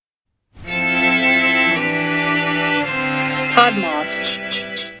cod moth.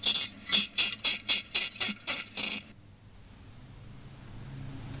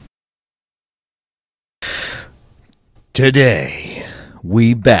 Today,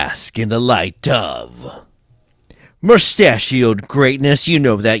 we bask in the light of mustachioed greatness. You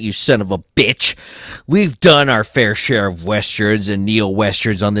know that, you son of a bitch. We've done our fair share of westerns and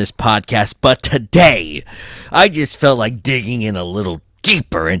neo-westerns on this podcast, but today, I just felt like digging in a little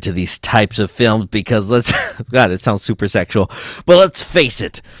deeper into these types of films because God, it sounds super sexual, but let's face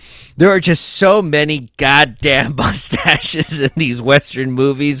it. There are just so many goddamn mustaches in these Western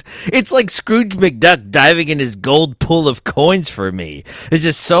movies. It's like Scrooge McDuck diving in his gold pool of coins for me. There's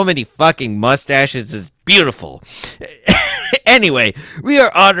just so many fucking mustaches. It's beautiful. Anyway, we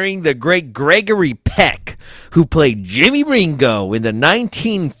are honoring the great Gregory Peck, who played Jimmy Ringo in the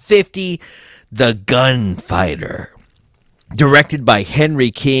 1950 The Gunfighter. Directed by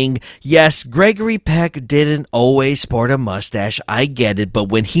Henry King. Yes, Gregory Peck didn't always sport a mustache, I get it, but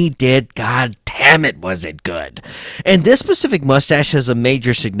when he did, god damn it, was it good. And this specific mustache has a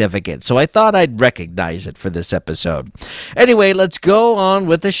major significance, so I thought I'd recognize it for this episode. Anyway, let's go on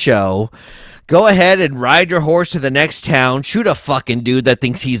with the show. Go ahead and ride your horse to the next town, shoot a fucking dude that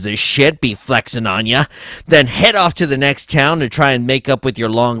thinks he's the shit, be flexing on ya, then head off to the next town to try and make up with your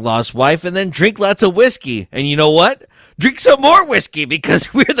long-lost wife, and then drink lots of whiskey. And you know what? Drink some more whiskey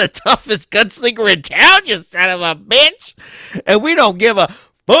because we're the toughest gunslinger in town, you son of a bitch. And we don't give a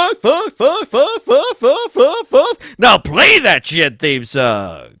fuck. Now play that shit theme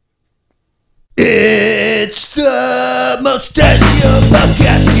song. It's the Mustachio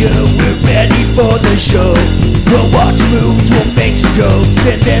Podcast, we're ready for the show. We'll watch movies, we'll make some jokes,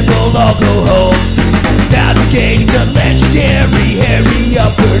 and then we'll all go home. Navigating the legendary hairy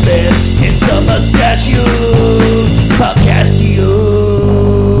upper lips. It's the Mustachio Podcast.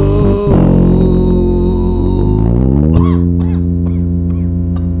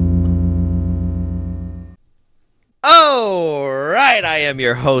 Alright, I am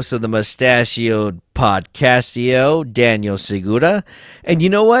your host of the Mustachioed Podcastio, Daniel Segura. And you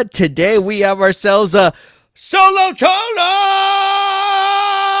know what? Today we have ourselves a Solo Cholo!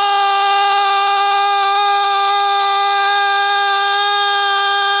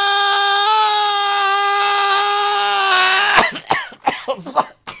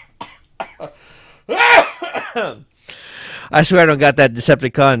 I swear I don't got that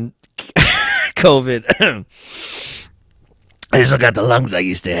Decepticon COVID. I still got the lungs I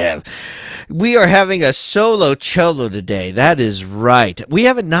used to have. We are having a solo cholo today. That is right. We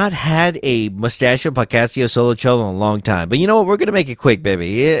haven't not had a Mustachio Podcastio solo cholo in a long time. But you know what? We're going to make it quick,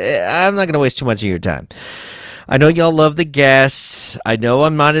 baby. I'm not going to waste too much of your time. I know y'all love the guests. I know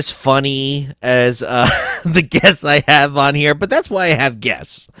I'm not as funny as the guests I have on here. But that's why I have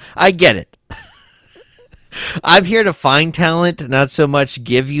guests. I get it. I'm here to find talent, not so much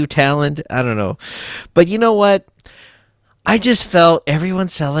give you talent. I don't know. But you know what? I just felt everyone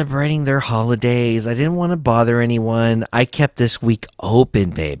celebrating their holidays. I didn't want to bother anyone. I kept this week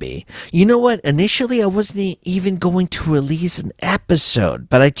open, baby. You know what? Initially, I wasn't even going to release an episode,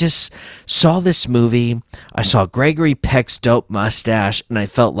 but I just saw this movie. I saw Gregory Peck's dope mustache, and I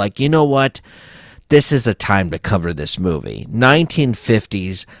felt like, you know what? This is a time to cover this movie.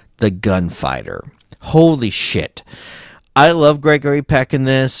 1950s, The Gunfighter. Holy shit. I love Gregory Peck in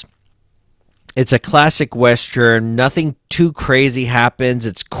this. It's a classic Western. Nothing too crazy happens.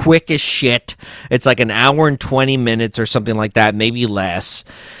 It's quick as shit. It's like an hour and 20 minutes or something like that, maybe less.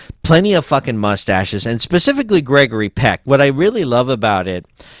 Plenty of fucking mustaches, and specifically Gregory Peck. What I really love about it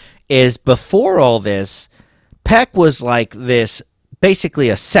is before all this, Peck was like this, basically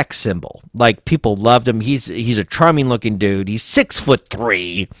a sex symbol. Like, people loved him. He's a charming looking dude. He's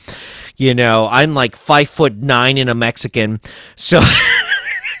 6'3". You know, I'm like 5'9" and a Mexican. So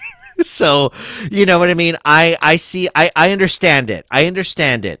so, you know what I mean? I understand it. I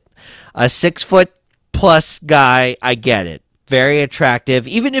understand it. A 6'+ guy, I get it. Very attractive,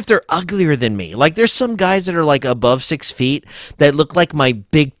 even if they're uglier than me. Like, there's some guys that are like above 6 feet that look like my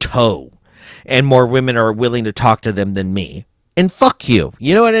big toe, and more women are willing to talk to them than me. And fuck you.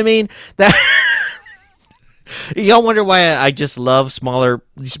 You know what I mean? That y'all wonder why I just love smaller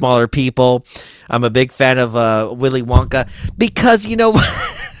people. I'm a big fan of Willy Wonka because, you know,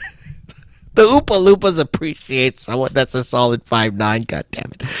 the Oompa Loompas appreciate someone that's a solid 5'9". God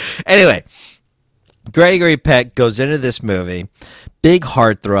damn it. Anyway, Gregory Peck goes into this movie, big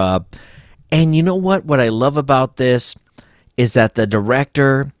heartthrob, and you know what? What I love about this is that the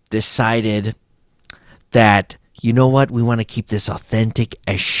director decided that, you know what? We want to keep this authentic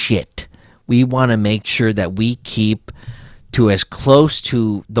as shit. We want to make sure that we keep to as close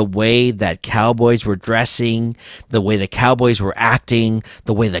to the way that cowboys were dressing, the way the cowboys were acting,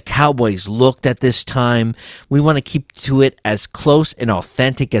 the way the cowboys looked at this time. We want to keep to it as close and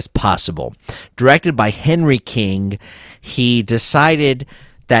authentic as possible. Directed by Henry King, he decided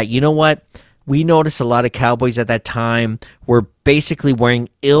that, you know what? We noticed a lot of cowboys at that time were basically wearing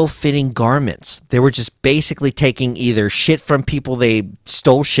ill-fitting garments. They were just basically taking either shit from people they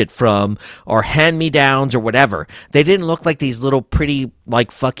stole shit from or hand-me-downs or whatever. They didn't look like these little pretty,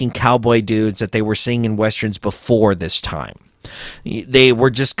 like, fucking cowboy dudes that they were seeing in westerns before this time. They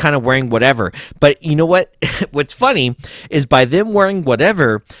were just kind of wearing whatever. But you know what? What's funny is by them wearing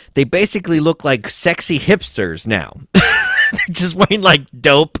whatever, they basically look like sexy hipsters now. They're just wearing like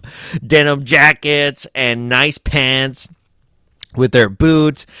dope denim jackets and nice pants with their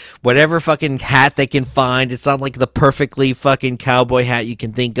boots, whatever fucking hat they can find. It's not like the perfectly fucking cowboy hat you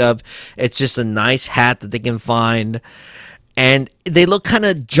can think of. It's just a nice hat that they can find. And they look kind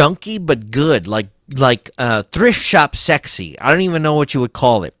of junky but good, like thrift shop sexy. I don't even know what you would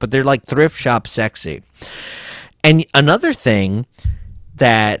call it, but they're like thrift shop sexy. And another thing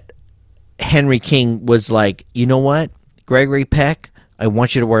that Henry King was like, you know what? Gregory Peck, I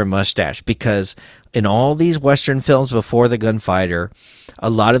want you to wear a mustache, because in all these Western films before the Gunfighter, a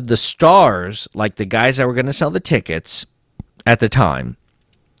lot of the stars, like the guys that were going to sell the tickets at the time,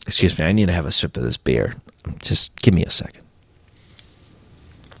 excuse me, I need to have a sip of this beer. Just give me a second.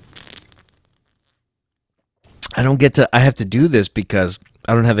 I have to do this because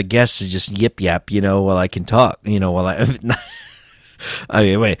I don't have a guest to just yip yap, while I can talk, while I don't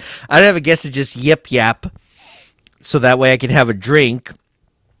have a guest to just yip yap. So that way I can have a drink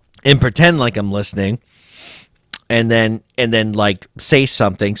and pretend like I'm listening and then like say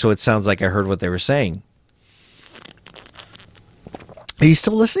something so it sounds like I heard what they were saying. Are you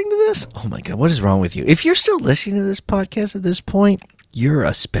still listening to this? Oh my God, what is wrong with you? If you're still listening to this podcast at this point, you're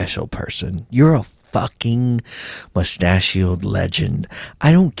a special person. You're a fucking mustachioed legend.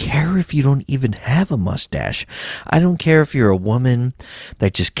 I don't care if you don't even have a mustache. I don't care if you're a woman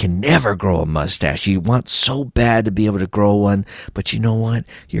that just can never grow a mustache. You want so bad to be able to grow one, but you know what?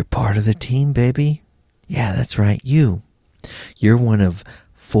 You're part of the team, baby. Yeah, that's right. You're one of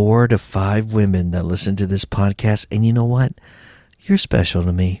 4 to 5 women that listen to this podcast, and you know what? You're special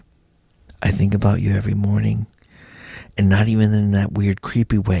to me. I think about you every morning. And not even in that weird,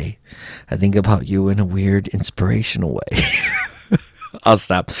 creepy way. I think about you in a weird, inspirational way. I'll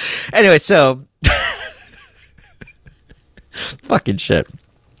stop. Anyway, so... fucking shit.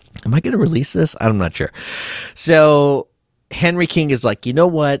 Am I going to release this? I'm not sure. So, Henry King is like, you know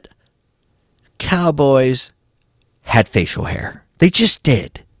what? Cowboys had facial hair. They just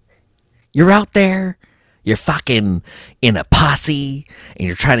did. You're out there. You're fucking in a posse. And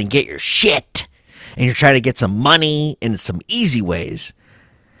you're trying to get your shit. And you're trying to get some money in some easy ways.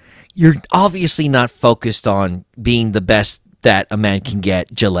 You're obviously not focused on being the best that a man can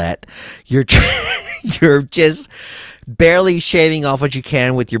get, Gillette. You're just barely shaving off what you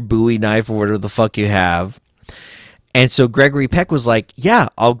can with your Bowie knife or whatever the fuck you have. And so Gregory Peck was like, yeah,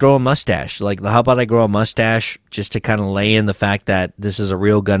 I'll grow a mustache. Like, how about I grow a mustache just to kind of lay in the fact that this is a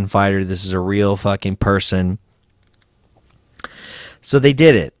real gunfighter. This is a real fucking person. So they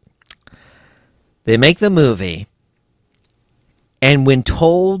did it. They make the movie, and when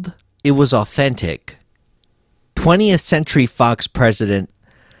told it was authentic, 20th Century Fox president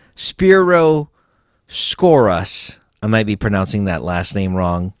Spiro Skoras, I might be pronouncing that last name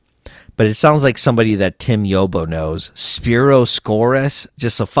wrong, but it sounds like somebody that Tim Yobo knows. Spiro Skoras,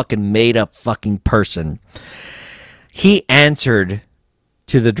 just a fucking made-up fucking person. He answered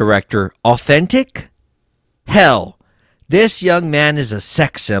to the director, authentic? Hell. This young man is a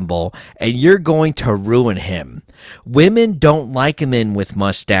sex symbol, and you're going to ruin him. Women don't like men with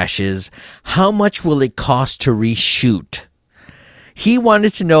mustaches. How much will it cost to reshoot? He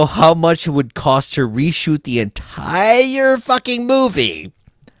wanted to know how much it would cost to reshoot the entire fucking movie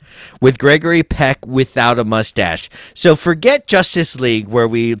with Gregory Peck without a mustache. So forget Justice League, where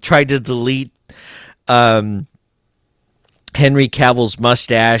we tried to delete Henry Cavill's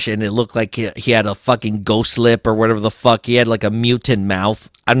mustache, and it looked like he had a fucking ghost lip or whatever the fuck. He had like a mutant mouth.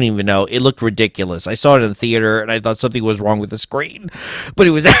 I don't even know. It looked ridiculous. I saw it in the theater, and I thought something was wrong with the screen. But it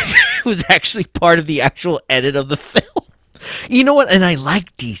was actually part of the actual edit of the film. You know what? And I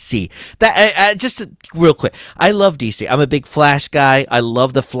like DC. Just real quick, I love DC. I'm a big Flash guy. I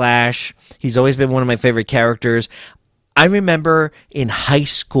love the Flash. He's always been one of my favorite characters. I remember in high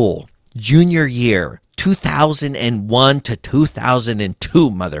school, junior year, 2001 to 2002,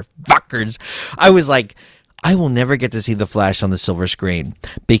 motherfuckers. I was like, I will never get to see the Flash on the silver screen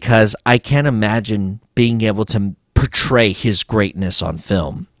because I can't imagine being able to portray his greatness on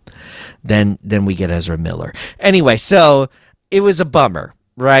film than we get Ezra Miller. Anyway, so it was a bummer,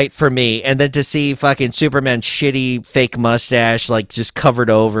 right, for me. And then to see fucking Superman's shitty fake mustache, like, just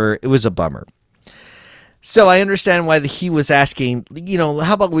covered over, it was a bummer. So I understand why he was asking,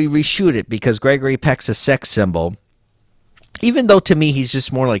 how about we reshoot it? Because Gregory Peck's a sex symbol. Even though to me he's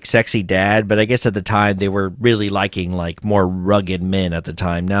just more like sexy dad, but I guess at the time they were really liking like more rugged men at the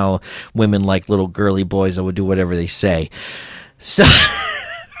time. Now women like little girly boys that would do whatever they say. So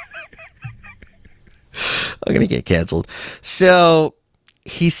I'm going to get canceled. So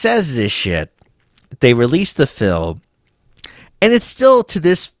he says this shit. They release the film. And it's still to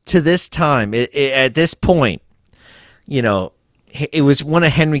this time, at this point, it was one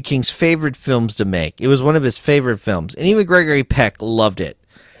of Henry King's favorite films to make. It was one of his favorite films. And even Gregory Peck loved it.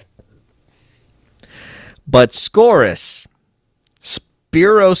 But Spiro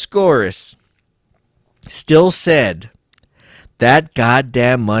Skouras, still said, that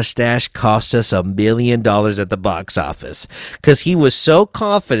goddamn mustache cost us $1 million at the box office. Because he was so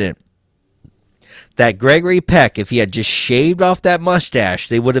confident that Gregory Peck, if he had just shaved off that mustache,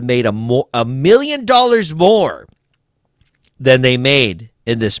 they would have made $1 million more than they made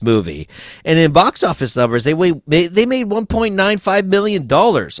in this movie. And in box office numbers, they made $1.95 million.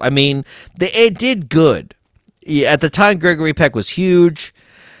 I mean, it did good. At the time, Gregory Peck was huge.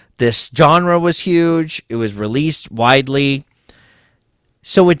 This genre was huge. It was released widely.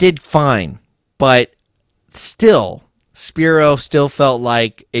 So it did fine. But still, Spiro still felt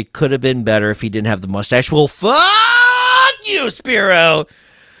like it could have been better if he didn't have the mustache. Well, fuck you, Spiro.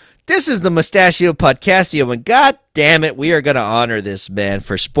 This is the Mustachio Podcastio, and god damn it, we are going to honor this man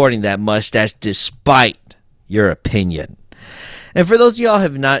for sporting that mustache despite your opinion. And for those of y'all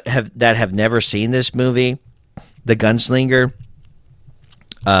that have never seen this movie, The Gunslinger,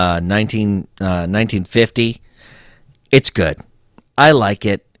 1950, it's good. I like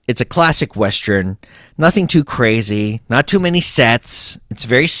it. It's a classic Western. Nothing too crazy. Not too many sets. It's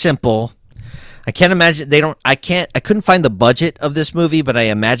very simple. I can't imagine I couldn't find the budget of this movie, but I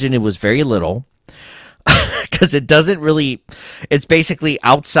imagine it was very little. Because it doesn't really, it's basically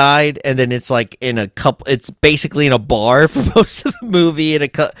outside, and then it's like it's basically in a bar for most of the movie, and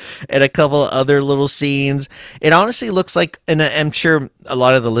a couple of other little scenes. It honestly looks like, and I'm sure a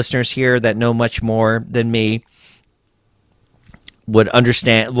lot of the listeners here that know much more than me would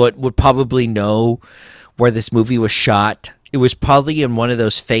understand, would probably know where this movie was shot. It was probably in one of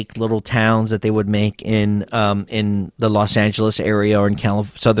those fake little towns that they would make in the Los Angeles area or in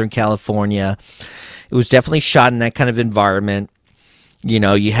Southern California. It was definitely shot in that kind of environment.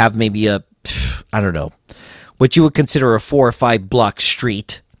 You have maybe I don't know, what you would consider a 4 or 5 block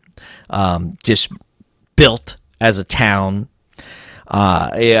street, just built as a town.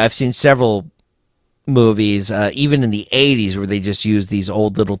 I've seen several movies, even in the 80s, where they just used these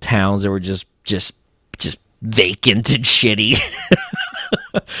old little towns that were just vacant and shitty.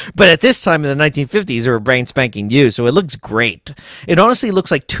 But at this time in the 1950s, they were brand spanking new, so it looks great. It honestly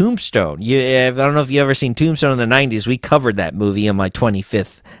looks like Tombstone. I don't know if you've ever seen Tombstone in the 90s. We covered that movie in my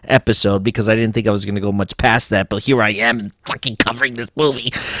 25th episode because I didn't think I was going to go much past that, but here I am fucking covering this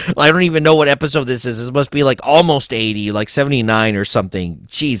movie. I don't even know what episode this is. This must be like almost 80, like 79 or something.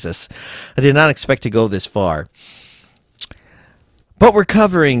 Jesus. I did not expect to go this far. But we're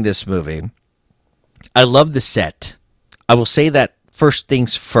covering this movie. I love the set. I will say that first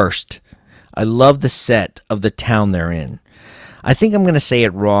things first. I love the set of the town they're in. I think I'm going to say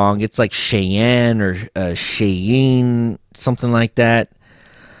it wrong. It's like Cheyenne or Cheyenne, something like that.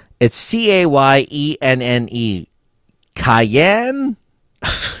 It's Cayenne. Cayenne?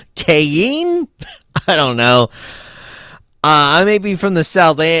 Cayenne? I don't know. I may be from the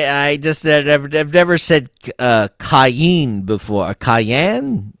South. I've never said Cayenne before.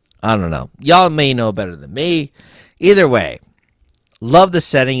 Cayenne? I don't know. Y'all may know better than me. Either way, love the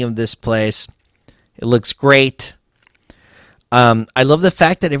setting of this place. It looks great. I love the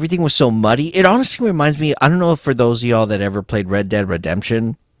fact that everything was so muddy. It honestly reminds me, I don't know if for those of y'all that ever played Red Dead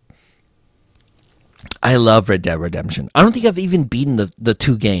Redemption. I love Red Dead Redemption. I don't think I've even beaten the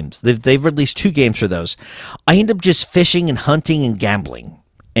 2 games. They've released 2 games for those. I end up just fishing and hunting and gambling.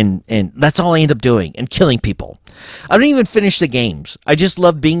 And that's all I end up doing, and killing people. I don't even finish the games. I just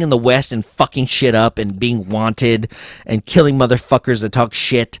love being in the West and fucking shit up and being wanted and killing motherfuckers that talk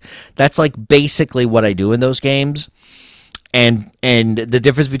shit. That's like basically what I do in those games. And the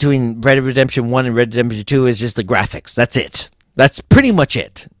difference between Red Dead Redemption 1 and Red Dead Redemption 2 is just the graphics. That's it. That's pretty much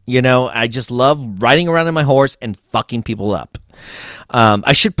it. I just love riding around on my horse and fucking people up.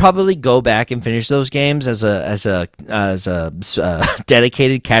 I should probably go back and finish those games as a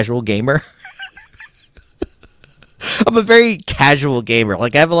dedicated casual gamer. I'm a very casual gamer.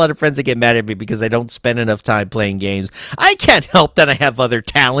 Like, I have a lot of friends that get mad at me because I don't spend enough time playing games. I can't help that I have other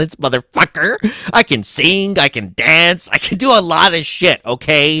talents, motherfucker. I can sing, I can dance, I can do a lot of shit,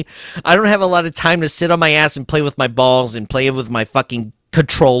 okay? I don't have a lot of time to sit on my ass and play with my balls and play with my fucking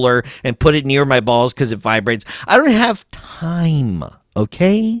controller and put it near my balls because it vibrates. I don't have time,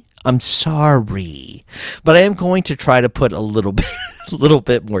 okay? I'm sorry. But I am going to try to put a little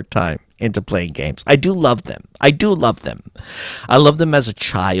bit more time into playing games. I do love them. I love them as a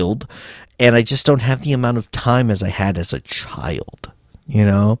child, and I just don't have the amount of time as I had as a child, you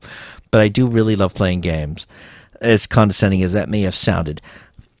know? But I do really love playing games, as condescending as that may have sounded.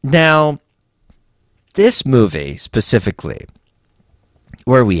 Now, this movie specifically,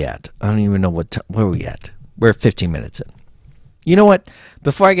 where are we at? I don't even know where are we at? We're 15 minutes in. You know what?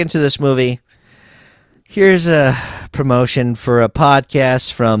 Before I get into this movie, here's a promotion for a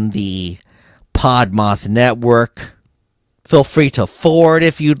podcast from the Podmoth Network. Feel free to forward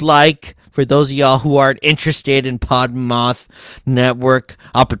if you'd like. For those of y'all who aren't interested in Podmoth Network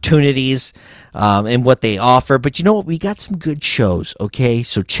opportunities and what they offer. But you know what? We got some good shows, okay?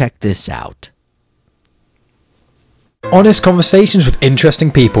 So check this out. Honest conversations with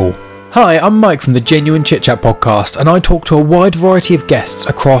interesting people. Hi, I'm Mike from the Genuine Chit Chat podcast, and I talk to a wide variety of guests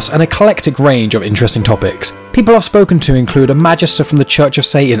across an eclectic range of interesting topics. People I've spoken to include a magister from the Church of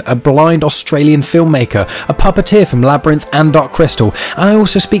Satan, a blind Australian filmmaker, a puppeteer from Labyrinth and Dark Crystal, and I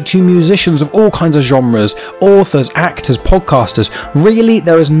also speak to musicians of all kinds of genres, authors, actors, podcasters. Really,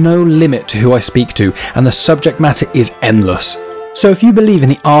 there is no limit to who I speak to, and the subject matter is endless. So if you believe in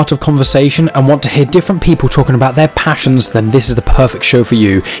the art of conversation and want to hear different people talking about their passions, then this is the perfect show for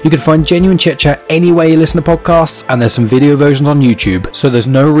you. You can find Genuine Chit Chat anywhere you listen to podcasts, and there's some video versions on YouTube, so there's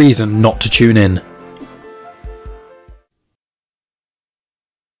no reason not to tune in.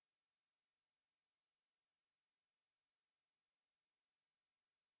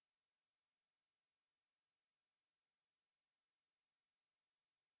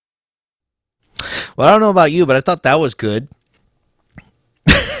 Well, I don't know about you, but I thought that was good.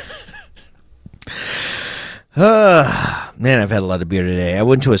 Man, I've had a lot of beer today. I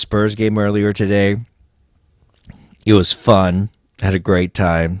went to a Spurs game earlier today. It was fun. Had a great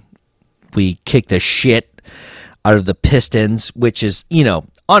time. We kicked the shit out of the Pistons, which is, you know,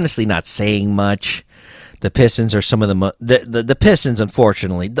 honestly not saying much. The Pistons are some of the Pistons,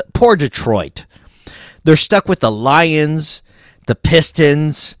 unfortunately. Poor Detroit. They're stuck with the Lions, the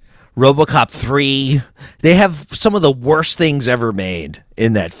Pistons, RoboCop 3. They have some of the worst things ever made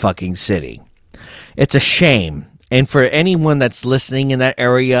in that fucking city. It's a shame. And for anyone that's listening in that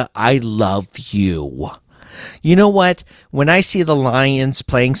area, I love you. You know what? When I see the Lions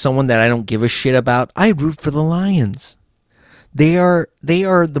playing someone that I don't give a shit about, I root for the Lions. They are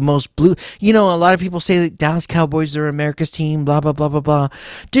the most blue. You know, a lot of people say that Dallas Cowboys are America's team, blah, blah, blah, blah, blah.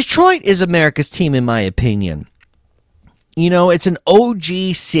 Detroit is America's team, in my opinion. You know, it's an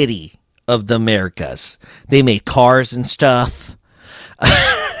OG city of the Americas. They made cars and stuff.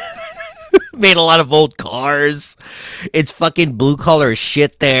 Made a lot of old cars. It's fucking blue collar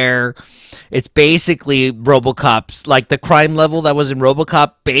shit there. It's basically RoboCop's, like the crime level that was in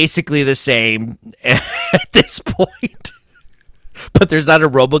RoboCop, basically the same at this point. But there's not a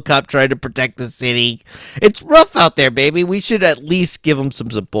RoboCop trying to protect the city. It's rough out there, baby. We should at least give them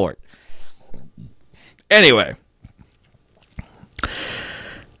some support. Anyway,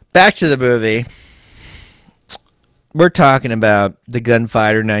 back to the movie. We're talking about the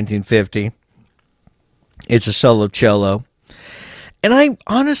Gunfighter 1950. It's a solo cello. And I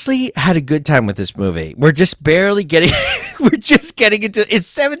honestly had a good time with this movie. We're just barely getting into it's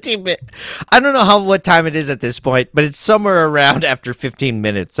 17 minutes. I don't know what time it is at this point, but it's somewhere around after 15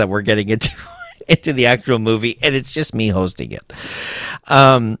 minutes that we're getting into the actual movie, and it's just me hosting it.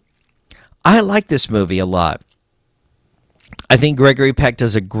 I like this movie a lot. I think Gregory Peck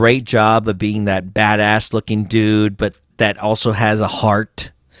does a great job of being that badass looking dude, but that also has a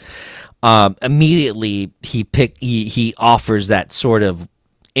heart. Immediately he offers that sort of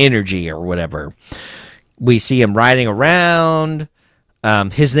energy or whatever. We see him riding around.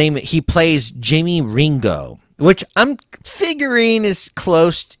 His name, he plays Jimmy Ringo, which I'm figuring is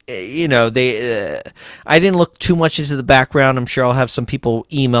close. I didn't look too much into the background. I'm sure I'll have some people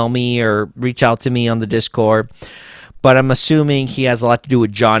email me or reach out to me on the Discord. But I'm assuming he has a lot to do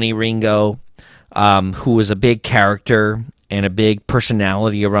with Johnny Ringo, who was a big character and a big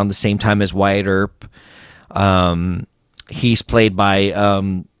personality around the same time as Wyatt Earp. He's played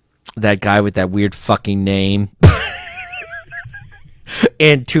by that guy with that weird fucking name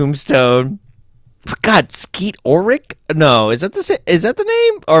in Tombstone. God, Skeet Ulrich? No, is that the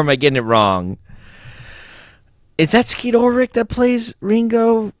name? Or am I getting it wrong? Is that Skeet Ulrich that plays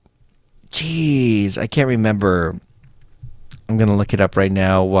Ringo? Jeez, I can't remember. I'm going to look it up right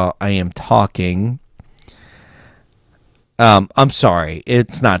now while I am talking. I'm sorry.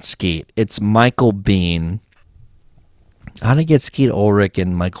 It's not Skeet. It's Michael Biehn. How did I get Skeet Ulrich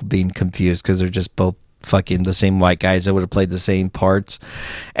and Michael Biehn confused? Because they're just both fucking the same white guys that would have played the same parts.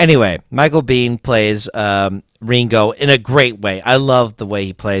 Anyway, Michael Biehn plays Ringo in a great way. I love the way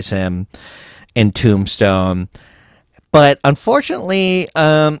he plays him in Tombstone. But unfortunately,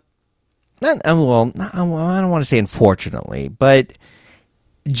 I don't want to say unfortunately, but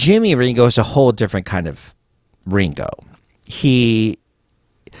Jimmy Ringo is a whole different kind of Ringo.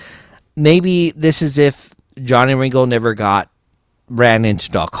 Maybe this is if Johnny Ringo never ran into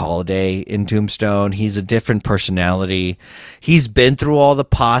Doc Holliday in Tombstone. He's a different personality. He's been through all the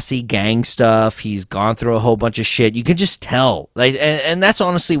posse gang stuff. He's gone through a whole bunch of shit. You can just tell. And that's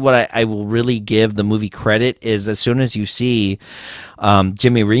honestly what I will really give the movie credit is as soon as you see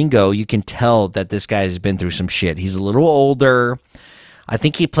Jimmy Ringo, you can tell that this guy has been through some shit. He's a little older. I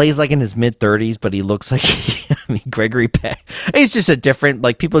think he plays like in his mid-30s, but he looks like Gregory Peck. He's just a different,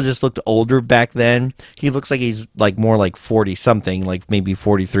 like people just looked older back then. He looks like he's like more like 40-something, like maybe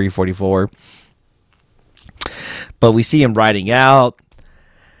 43, 44. But we see him riding out.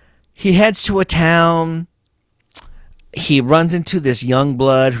 He heads to a town. He runs into this young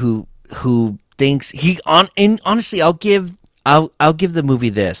blood who thinks honestly, I'll give the movie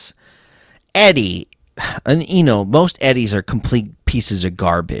this. Eddie, and most Eddies are complete pieces of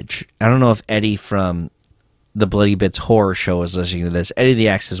garbage. I don't know if Eddie from the Bloody Bits horror show is listening to this. Eddie the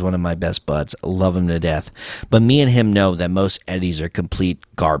Axe is one of my best buds. I love him to death. But me and him know that most Eddies are complete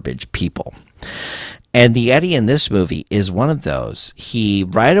garbage people. And the Eddie in this movie is one of those. He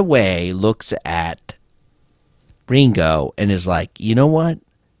right away looks at Ringo and is like, you know what?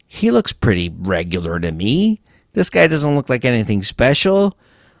 He looks pretty regular to me. This guy doesn't look like anything special.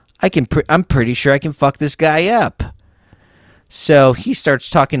 I'm pretty sure I can fuck this guy up. So he starts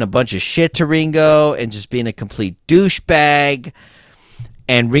talking a bunch of shit to Ringo and just being a complete douchebag.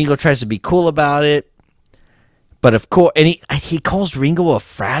 And Ringo tries to be cool about it. But of course, and he calls Ringo a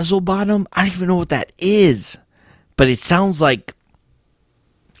frazzle bottom. I don't even know what that is. But it sounds like,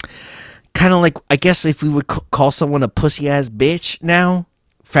 kind of like, I guess if we would call someone a pussy ass bitch now.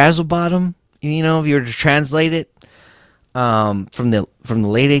 Frazzle bottom, if you were to translate it. From the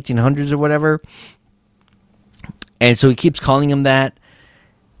late 1800s or whatever. And so he keeps calling him that.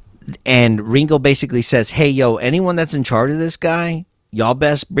 And Ringo basically says, hey, yo, anyone that's in charge of this guy, y'all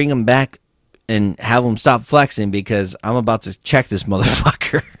best bring him back and have him stop flexing because I'm about to check this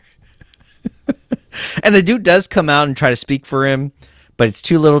motherfucker. And the dude does come out and try to speak for him, but it's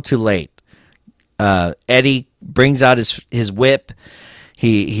too little too late. Eddie brings out his whip.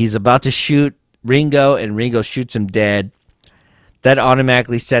 He's about to shoot Ringo, and Ringo shoots him dead. That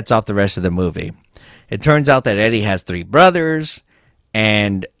automatically sets off the rest of the movie. It turns out that Eddie has 3 brothers,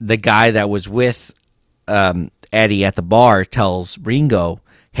 and the guy that was with Eddie at the bar tells Ringo,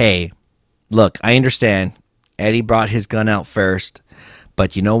 hey, look, I understand Eddie brought his gun out first,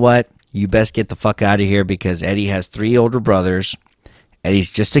 but you know what? You best get the fuck out of here because Eddie has 3 older brothers.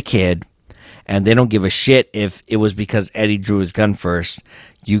 Eddie's just a kid, and they don't give a shit if it was because Eddie drew his gun first.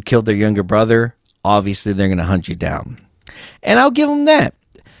 You killed their younger brother, obviously they're going to hunt you down. And I'll give them that.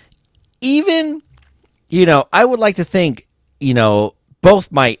 Even, I would like to think,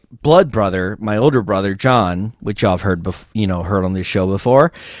 both my blood brother, my older brother, John, which y'all have heard, heard on this show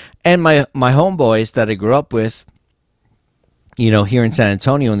before, and my homeboys that I grew up with, here in San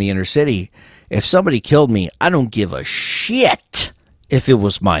Antonio in the inner city, if somebody killed me, I don't give a shit if it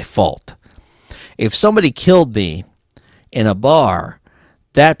was my fault. If somebody killed me in a bar,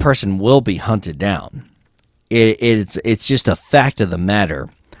 that person will be hunted down. It's just a fact of the matter.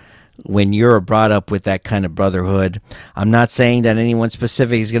 When you're brought up with that kind of brotherhood, I'm not saying that anyone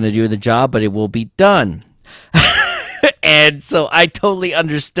specific is going to do the job, but it will be done. And so I totally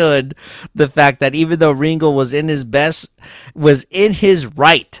understood the fact that even though Ringo was in his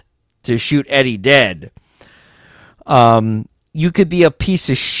right to shoot Eddie dead, you could be a piece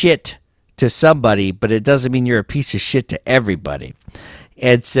of shit to somebody, but it doesn't mean you're a piece of shit to everybody.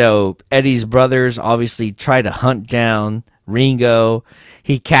 And so Eddie's brothers obviously try to hunt down Ringo.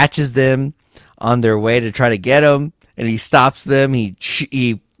 He catches them on their way to try to get him, and he stops them. He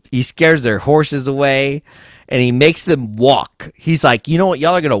scares their horses away, and he makes them walk. He's like, you know what?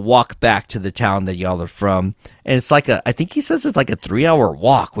 Y'all are going to walk back to the town that y'all are from. And it's like I think he says it's like a 3-hour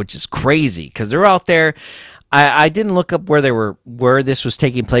walk, which is crazy because they're out there. I didn't look up where this was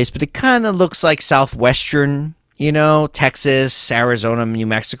taking place, but it kind of looks like southwestern, you know, Texas, Arizona, New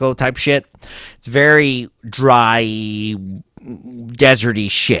Mexico type shit. It's very dry,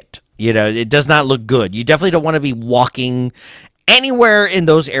 deserty shit. You know, it does not look good. You definitely don't want to be walking anywhere in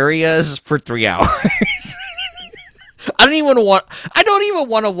those areas for 3 hours. I don't even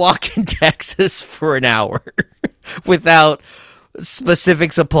want to walk in Texas for an hour without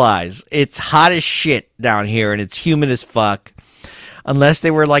specific supplies. It's hot as shit down here and it's humid as fuck. Unless they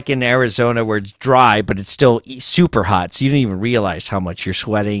were like in Arizona where it's dry, but it's still super hot. So you don't even realize how much you're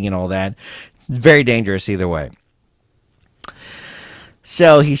sweating and all that. It's very dangerous either way.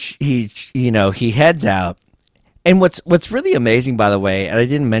 So he heads out. And what's really amazing, by the way, and I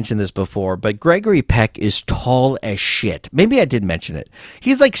didn't mention this before, but Gregory Peck is tall as shit. Maybe I did mention it.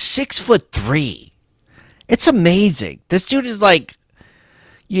 He's like 6'3". It's amazing. This dude is like,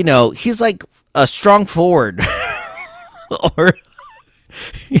 you know, he's like a strong forward, or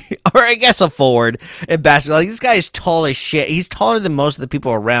I guess a forward in basketball. Like, this guy is tall as shit. He's taller than most of the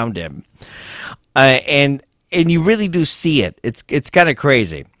people around him, and you really do see it. It's kind of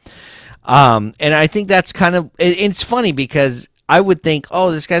crazy. And I think that's kind of, it's funny because I would think,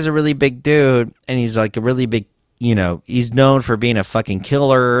 oh, this guy's a really big dude, and he's like a really big, you know, he's known for being a fucking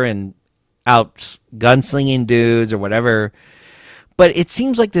killer and out gunslinging dudes or whatever. But it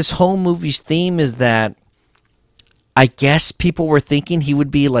seems like this whole movie's theme is that I guess people were thinking he would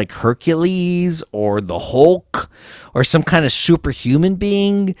be like Hercules or the Hulk or some kind of superhuman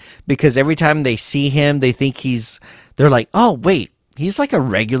being, because every time they see him, they think they're like, oh, wait. He's like a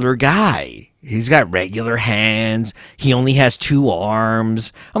regular guy. He's got regular hands. He only has 2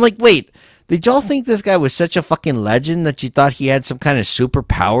 arms. I'm like, wait, did y'all think this guy was such a fucking legend that you thought he had some kind of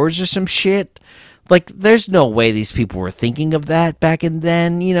superpowers or some shit? Like, there's no way these people were thinking of that back in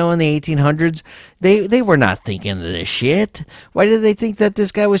then, you know, in the 1800s. They were not thinking of this shit. Why did they think that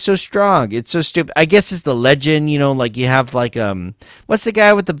this guy was so strong? It's so stupid. I guess it's the legend, you know, like you have like, what's the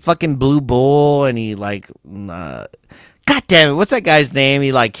guy with the fucking blue bull and he like, God damn it, what's that guy's name?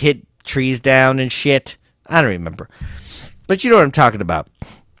 He like hit trees down and shit. I don't remember. But you know what I'm talking about.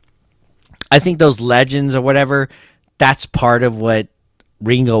 I think those legends or whatever, that's part of what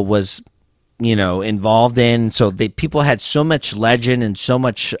Ringo was, you know, involved in. So people had so much legend and so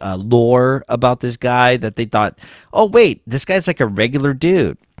much lore about this guy that they thought, oh, wait, this guy's like a regular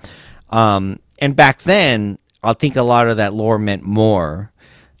dude. And back then, I think a lot of that lore meant more,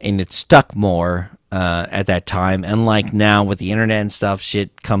 and it stuck more. At that time, and like now with the internet and stuff,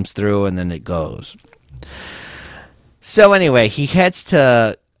 shit comes through and then it goes. So anyway, he heads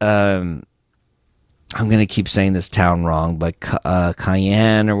to I'm gonna keep saying this town wrong, but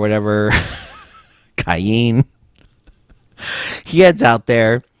Cayenne or whatever. Cayenne. He heads out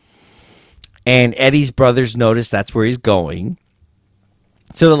there, and Eddie's brothers notice that's where he's going.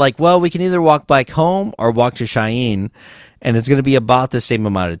 So they're like, well, we can either walk back home or walk to Cheyenne. And it's going to be about the same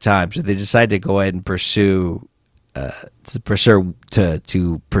amount of time. So they decide to go ahead and pursue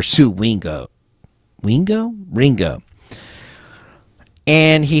Ringo.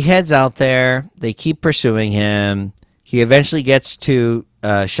 And he heads out there. They keep pursuing him. He eventually gets to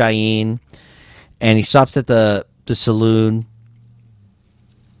Cheyenne, and he stops at the saloon.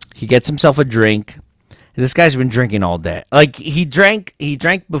 He gets himself a drink. This guy's been drinking all day. Like he drank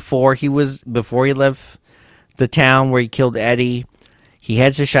before he left the town where he killed Eddie. He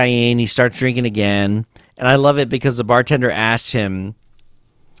heads to Cheyenne. He starts drinking again. And I love it because the bartender asks him,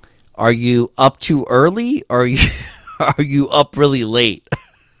 are you up too early or are you up really late?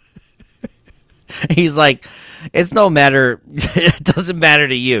 He's like, it's no matter. It doesn't matter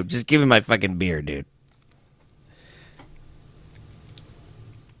to you. Just give me my fucking beer, dude.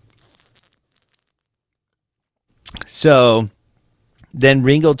 So then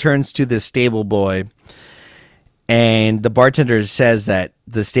Ringo turns to the stable boy, and the bartender says that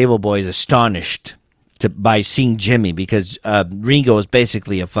the stable boy is astonished by seeing Jimmy because Ringo is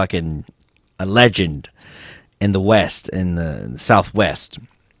basically a legend in the West, in the Southwest.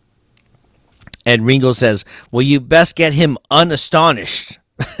 And Ringo says, well, you best get him unastonished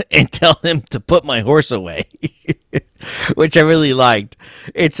and tell him to put my horse away, which I really liked.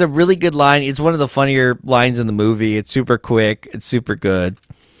 It's a really good line. It's one of the funnier lines in the movie. It's super quick. It's super good.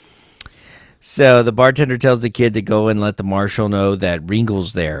 So the bartender tells the kid to go and let the marshal know that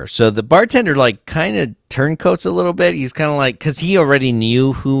Ringo's there. So the bartender like kind of turncoats a little bit. He's kind of like, because he already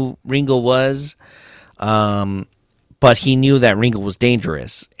knew who Ringo was, but he knew that Ringo was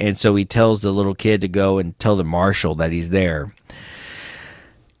dangerous. And so he tells the little kid to go and tell the marshal that he's there.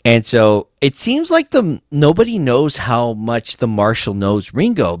 And so it seems like nobody knows how much the marshal knows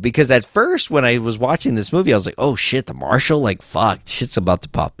Ringo, because at first when I was watching this movie, I was like, oh shit, the marshal, like fuck, shit's about to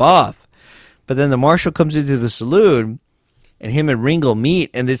pop off. But then the marshal comes into the saloon, and him and Ringo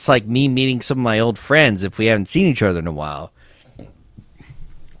meet, and it's like me meeting some of my old friends if we haven't seen each other in a while.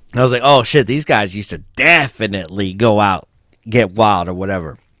 I was like, oh shit, these guys used to definitely go out, get wild or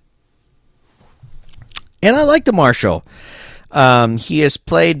whatever. And I like the marshal. He is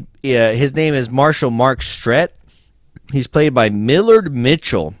played, his name is Marshal Mark Strett. He's played by Millard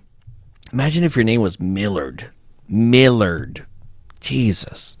Mitchell. Imagine if your name was Millard. Millard.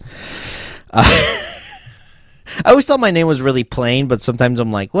 Jesus. I always thought my name was really plain, but sometimes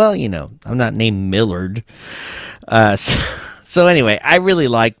I'm like, well, you know, I'm not named Millard. So anyway, I really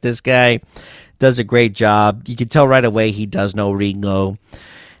like this guy. Does a great job. You can tell right away he does know Ringo.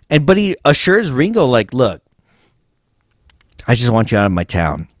 But he assures Ringo, like, look, I just want you out of my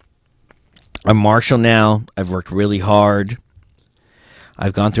town. I'm marshal now. I've worked really hard.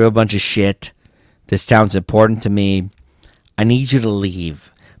 I've gone through a bunch of shit. This town's important to me. I need you to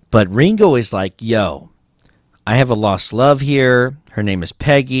leave. But Ringo is like, yo, I have a lost love here. Her name is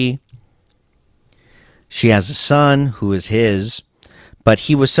Peggy. She has a son who is his. But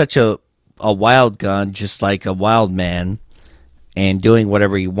he was such a wild gun, just like a wild man, and doing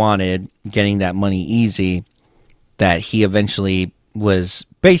whatever he wanted, getting that money easy, that he eventually was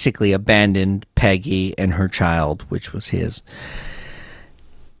basically abandoned Peggy and her child, which was his.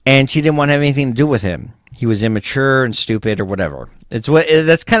 And she didn't want to have anything to do with him. He was immature and stupid or whatever.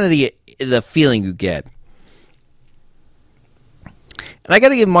 That's kind of the feeling you get. And I got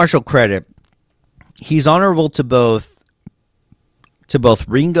to give Marshall credit. He's honorable to both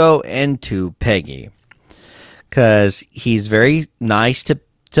Ringo and to Peggy, because he's very nice to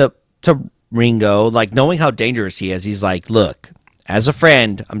Ringo, like knowing how dangerous he is. He's like, look, as a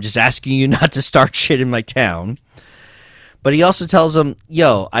friend, I'm just asking you not to start shit in my town. But he also tells him,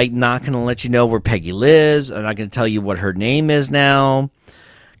 yo, I'm not going to let you know where Peggy lives. I'm not going to tell you what her name is now,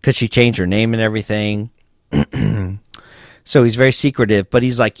 because she changed her name and everything. So he's very secretive, but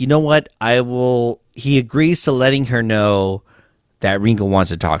he's like, you know what? He agrees to letting her know that Ringo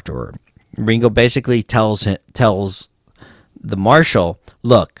wants to talk to her. Ringo basically tells the marshal,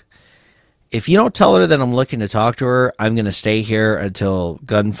 look, if you don't tell her that I'm looking to talk to her, I'm going to stay here until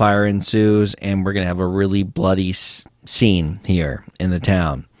gunfire ensues, and we're going to have a really bloody scene here in the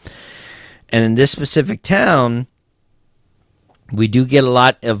town. And in this specific town, we do get a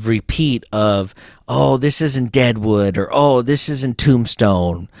lot of repeat of, oh, this isn't Deadwood, or oh, this isn't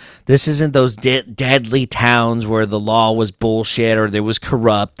Tombstone. This isn't those deadly towns where the law was bullshit or there was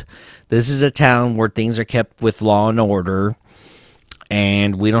corrupt. This is a town where things are kept with law and order,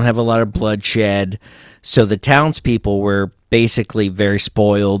 and we don't have a lot of bloodshed. So the townspeople were basically very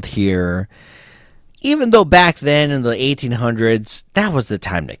spoiled here. Even though back then in the 1800s, that was the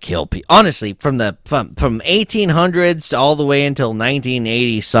time to kill people. Honestly, from 1800s all the way until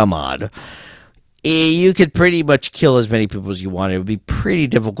 1980 some odd, you could pretty much kill as many people as you wanted. It would be pretty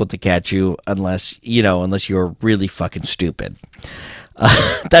difficult to catch you unless you were really fucking stupid.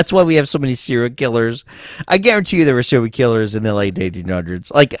 That's why we have so many serial killers. I guarantee you there were serial killers in the late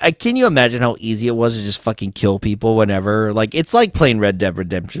 1800s. Like, can you imagine how easy it was to just fucking kill people whenever? Like, it's like playing Red Dead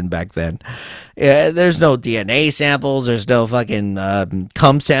Redemption back then. Yeah, there's no DNA samples. There's no fucking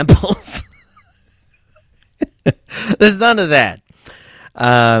cum samples. There's none of that.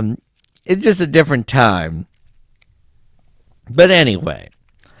 It's just a different time. But anyway.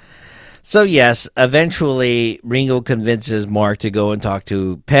 So yes, eventually Ringo convinces Mark to go and talk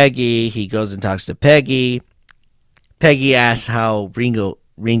to Peggy. He goes and talks to Peggy. Peggy asks how Ringo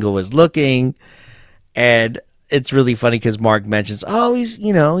is looking, and it's really funny because Mark mentions, oh, he's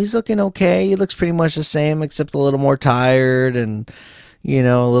looking okay. He looks pretty much the same, except a little more tired and a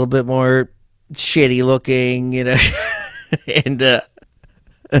little bit more shitty looking, and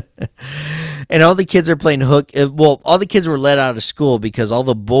and all the kids are playing hook. Well, all the kids were let out of school because all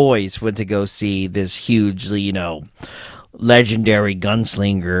the boys went to go see this hugely, legendary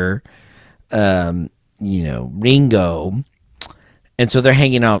gunslinger, Ringo. And so they're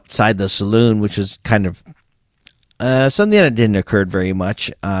hanging outside the saloon, which was kind of something that didn't occur very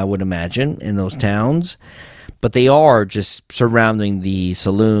much, I would imagine, in those towns. But they are just surrounding the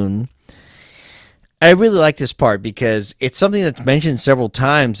saloon. I really like this part because it's something that's mentioned several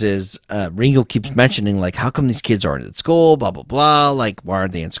times. Is Ringo keeps mentioning, like, how come these kids aren't at school, blah, blah, blah. Like, why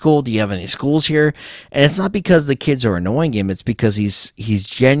aren't they in school? Do you have any schools here? And it's not because the kids are annoying him. It's because he's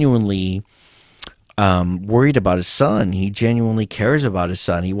genuinely worried about his son. He genuinely cares about his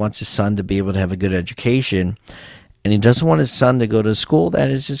son. He wants his son to be able to have a good education. And he doesn't want his son to go to school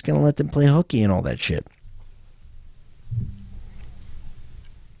that is just going to let them play hooky and all that shit.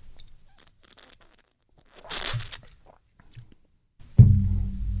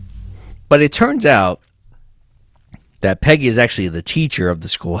 But it turns out that Peggy is actually the teacher of the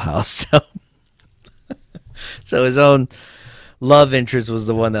schoolhouse. So his own love interest was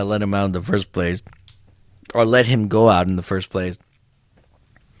the one that let him out in the first place, or let him go out in the first place.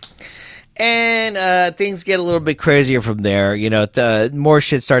 And things get a little bit crazier from there. More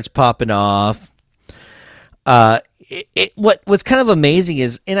shit starts popping off. What's kind of amazing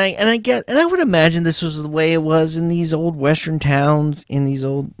is, and I would imagine this was the way it was in these old Western towns, in these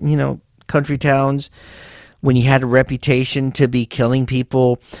old country towns, when you had a reputation to be killing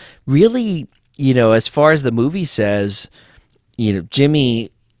people. Really, as far as the movie says, Jimmy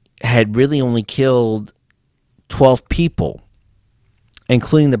had really only killed 12 people,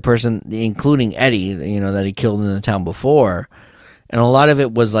 including Eddie, that he killed in the town before. And a lot of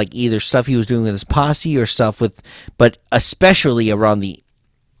it was like either stuff he was doing with his posse or stuff but especially around the,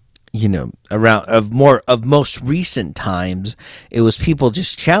 of most recent times, it was people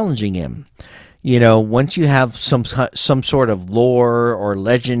just challenging him. Once you have some sort of lore or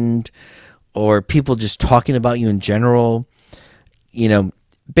legend, or people just talking about you in general,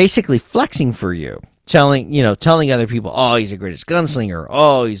 basically flexing for you, telling other people, oh, he's the greatest gunslinger,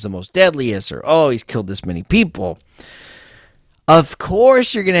 oh, he's the most deadliest, or oh, he's killed this many people. Of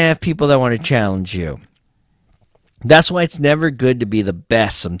course you're going to have people that want to challenge you. That's why it's never good to be the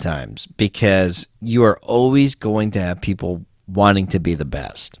best sometimes, because you are always going to have people wanting to be the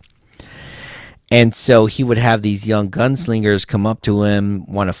best. And so he would have these young gunslingers come up to him,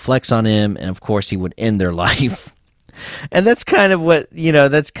 want to flex on him, and of course he would end their life. And that's kind of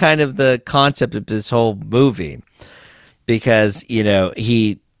that's kind of the concept of this whole movie. Because,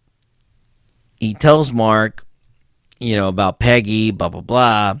 he tells Mark, about Peggy, blah, blah,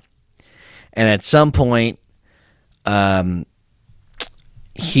 blah. And at some point,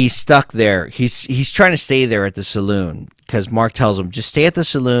 he's stuck there. He's trying to stay there at the saloon, because Mark tells him, just stay at the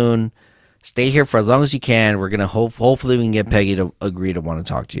saloon. Stay here for as long as you can. We're going to hopefully we can get Peggy to agree to want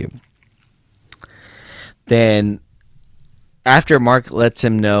to talk to you. Then, after Mark lets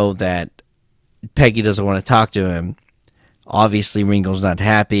him know that Peggy doesn't want to talk to him, obviously Ringo's not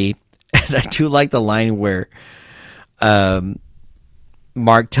happy. And I do like the line where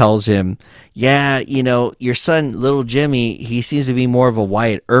Mark tells him, yeah, your son, little Jimmy, he seems to be more of a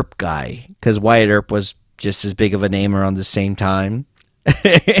Wyatt Earp guy, because Wyatt Earp was just as big of a name around the same time.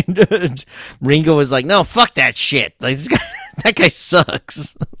 And Ringo was like, no, fuck that shit. Like, that guy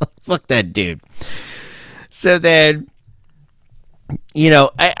sucks. Fuck that dude. So then,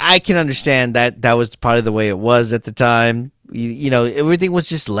 I can understand that was probably the way it was at the time. Everything was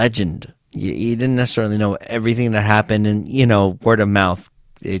just legend. You didn't necessarily know everything that happened, and, word of mouth,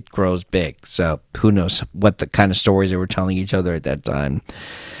 it grows big. So who knows what the kind of stories they were telling each other at that time.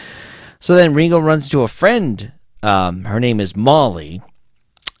 So then Ringo runs into a friend. Her name is Molly,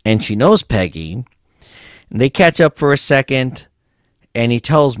 and she knows Peggy. And they catch up for a second, and he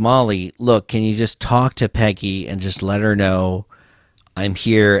tells Molly, look, can you just talk to Peggy and just let her know I'm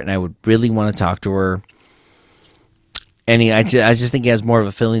here and I would really want to talk to her. And I just think he has more of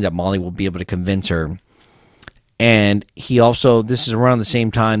a feeling that Molly will be able to convince her. And he also, this is around the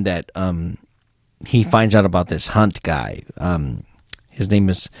same time that he finds out about this Hunt guy. His name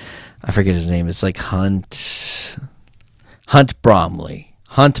is, I forget his name. It's like Hunt Bromley.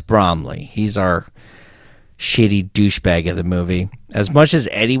 Hunt Bromley. He's our shitty douchebag of the movie. As much as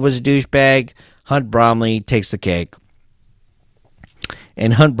Eddie was a douchebag, Hunt Bromley takes the cake.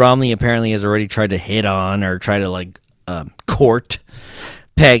 And Hunt Bromley apparently has already tried to hit on or try to court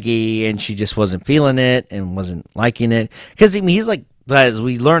Peggy, and she just wasn't feeling it and wasn't liking it. Because he's like, as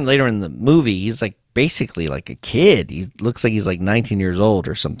we learn later in the movie, he's like basically like a kid. He looks like he's like 19 years old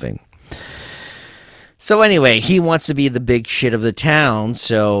or something. So anyway, he wants to be the big shit of the town.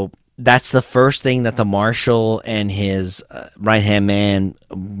 So that's the first thing that the marshal and his right-hand man,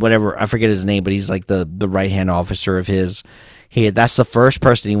 whatever, I forget his name, but he's like the right-hand officer of his. That's the first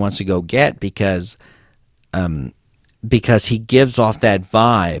person he wants to go get because he gives off that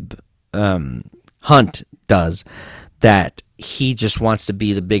vibe, Hunt does, that he just wants to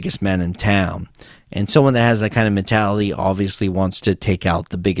be the biggest man in town. And someone that has that kind of mentality obviously wants to take out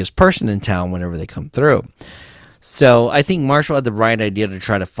the biggest person in town whenever they come through. So I think Marshall had the right idea to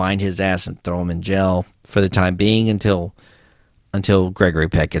try to find his ass and throw him in jail for the time being until Gregory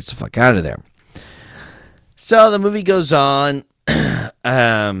Peck gets the fuck out of there. So the movie goes on.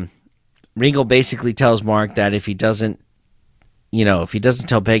 Ringo basically tells Mark that if he doesn't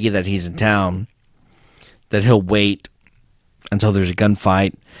tell Peggy that he's in town, that he'll wait until there's a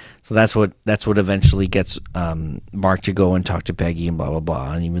gunfight. So that's what eventually gets Mark to go and talk to Peggy and blah blah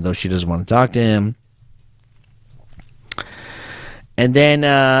blah. And even though she doesn't want to talk to him, And then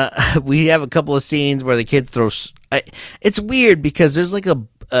we have a couple of scenes where the kids throw. It's weird because there's like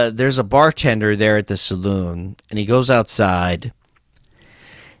there's a bartender there at the saloon, and he goes outside,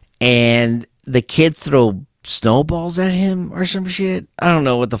 and the kids throw snowballs at him or some shit. I don't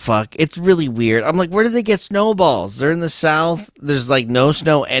know what the fuck. It's really weird. I'm like, where do they get snowballs? They're in the South. There's like no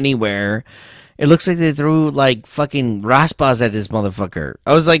snow anywhere. It looks like they threw like fucking raspas at this motherfucker.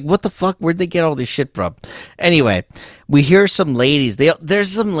 I was like, what the fuck? Where'd they get all this shit from? Anyway, we hear some ladies.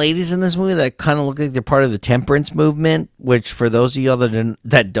 There's some ladies in this movie that kind of look like they're part of the temperance movement, which for those of you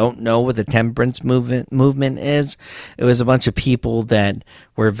that don't know what the temperance movement is, it was a bunch of people that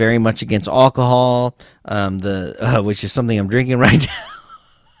were very much against alcohol, which is something I'm drinking right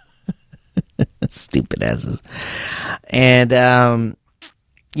now. Stupid asses. And,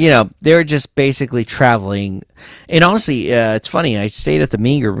 they're just basically traveling. And honestly, it's funny. I stayed at the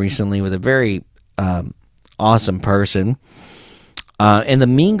Meanger recently with a very awesome person. And the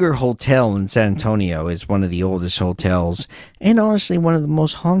Meanger Hotel in San Antonio is one of the oldest hotels. And honestly, one of the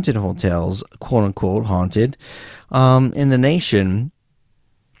most haunted hotels, quote unquote, haunted, in the nation.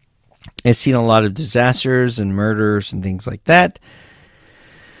 It's seen a lot of disasters and murders and things like that.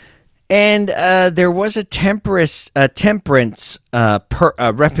 And there was a temperance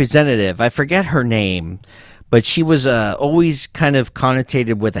representative. I forget her name, but she was always kind of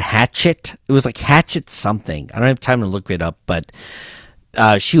connotated with a hatchet. It was like hatchet something. I don't have time to look it up, but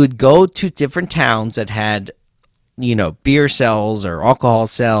she would go to different towns that had, beer cells or alcohol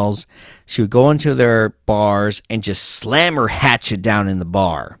cells. She would go into their bars and just slam her hatchet down in the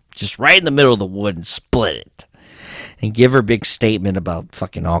bar, just right in the middle of the wood and split it. And give her a big statement about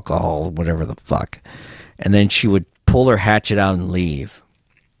fucking alcohol, whatever the fuck. And then she would pull her hatchet out and leave.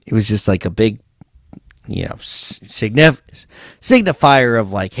 It was just like a big, signifier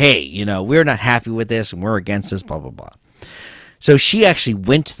of like, hey, we're not happy with this and we're against this, blah, blah, blah. So she actually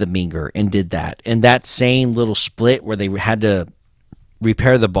went to the Meanger and did that. And that same little split where they had to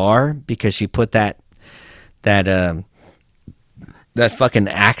repair the bar because she put that fucking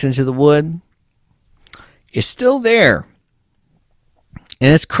axe into the wood, is still there.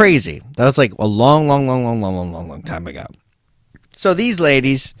 And it's crazy. That was like a long time ago. So these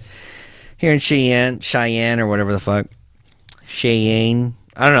ladies here in Cheyenne or whatever the fuck. Cheyenne.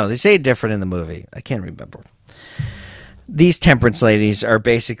 I don't know. They say it different in the movie. I can't remember. These temperance ladies are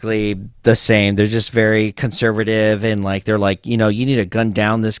basically the same. They're just very conservative and like they're like, you need to gun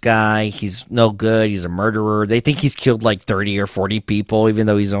down this guy. He's no good. He's a murderer. They think he's killed like 30 or 40 people, even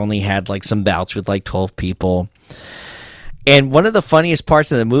though he's only had like some bouts with like 12 people. And one of the funniest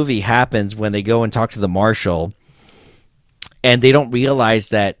parts of the movie happens when they go and talk to the marshal and they don't realize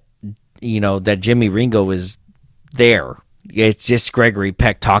that, that Jimmy Ringo is there. It's just Gregory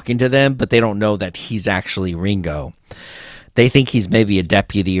Peck talking to them, but they don't know that he's actually Ringo. They think he's maybe a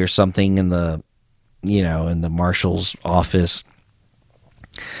deputy or something in the marshal's office.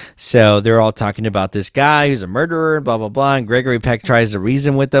 So they're all talking about this guy who's a murderer, blah, blah, blah. And Gregory Peck tries to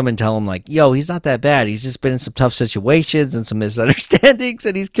reason with them and tell them like, yo, he's not that bad. He's just been in some tough situations and some misunderstandings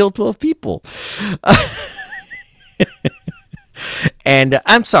and he's killed 12 people. And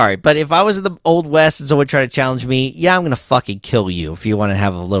I'm sorry, but if I was in the Old West and someone tried to challenge me, yeah, I'm going to fucking kill you if you want to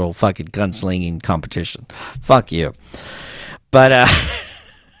have a little fucking gunslinging competition. Fuck you. But,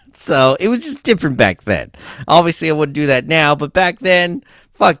 so it was just different back then. Obviously, I wouldn't do that now, but back then,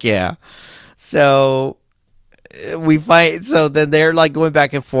 fuck yeah. So we fight. So then they're like going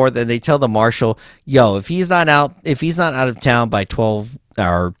back and forth, and they tell the marshal, "Yo, if he's not out of town by 12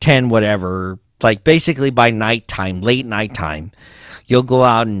 or 10, whatever, like basically by nighttime, late nighttime, you'll go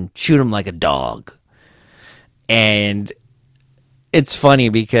out and shoot him like a dog." And it's funny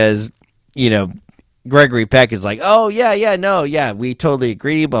because Gregory Peck is like, oh, yeah, we totally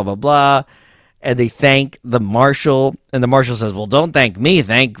agree, blah, blah, blah. And they thank the marshal, and the marshal says, well, don't thank me,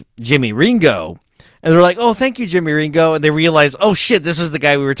 thank Jimmy Ringo. And they're like, oh, thank you, Jimmy Ringo. And they realize, oh, shit, this was the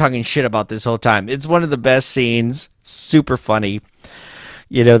guy we were talking shit about this whole time. It's one of the best scenes. It's super funny.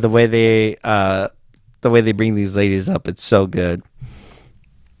 The way they bring these ladies up, it's so good.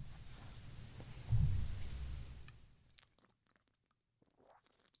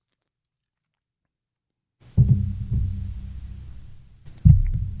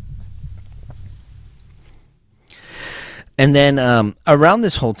 And then around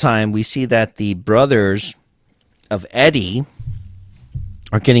this whole time, we see that the brothers of Eddie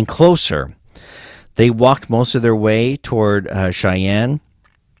are getting closer. They walked most of their way toward Cheyenne.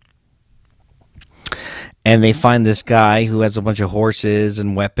 And they find this guy who has a bunch of horses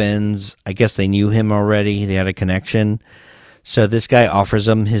and weapons. I guess they knew him already. They had a connection. So this guy offers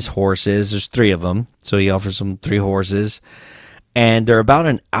them his horses. There's 3 of them. So he offers them 3 horses. and they're about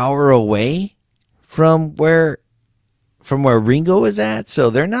an hour away from where Ringo is at, so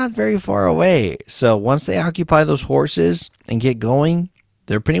they're not very far away. So once they occupy those horses and get going,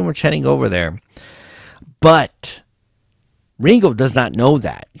 they're pretty much heading over there. But Ringo does not know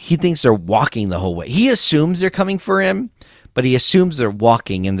that. He thinks they're walking the whole way. He assumes they're coming for him, but he assumes they're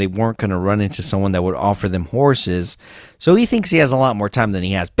walking and they weren't going to run into someone that would offer them horses. So he thinks he has a lot more time than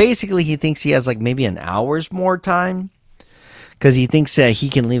he has. Basically, he thinks he has like maybe an hour's more time, because he thinks he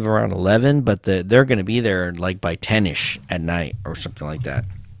can leave around 11, but they're going to be there like by 10-ish at night or something like that.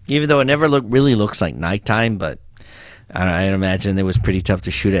 Even though it never really looks like nighttime, but I imagine it was pretty tough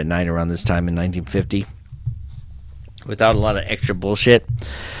to shoot at night around this time in 1950 without a lot of extra bullshit.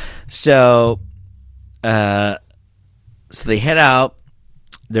 So they head out.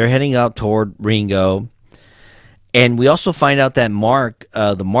 They're heading out toward Ringo. And we also find out that Mark,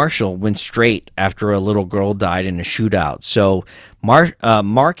 the marshal, went straight after a little girl died in a shootout. So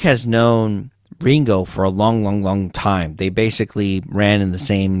Mark has known Ringo for a long, long, long time. They basically ran in the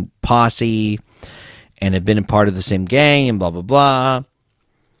same posse and had been a part of the same gang and blah, blah, blah.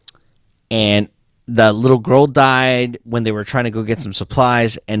 And the little girl died when they were trying to go get some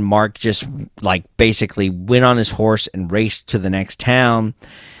supplies, and Mark just like basically went on his horse and raced to the next town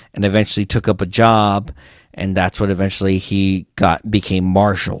and eventually took up a job. And that's what eventually he became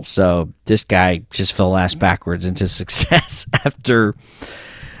marshal. So this guy just fell ass backwards into success after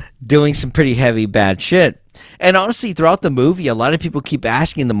doing some pretty heavy bad shit. And honestly, throughout the movie, a lot of people keep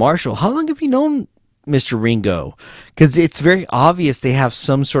asking the marshal, how long have you known Mr. Ringo? Because it's very obvious they have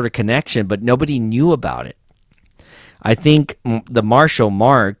some sort of connection, but nobody knew about it. I think the marshal,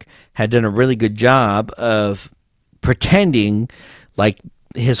 Mark, had done a really good job of pretending like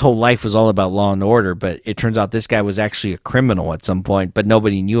his whole life was all about law and order, but it turns out this guy was actually a criminal at some point, but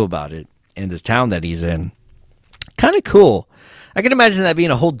nobody knew about it in this town that he's in. Kind of cool. I can imagine that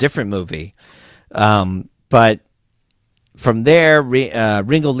being a whole different movie. But from there,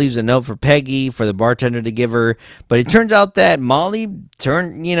 Ringo leaves a note for Peggy, for the bartender to give her, but it turns out that Molly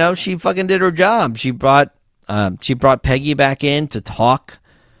she fucking did her job. She brought Peggy back in to talk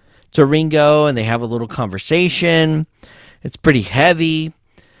to Ringo, and they have a little conversation. It's pretty heavy.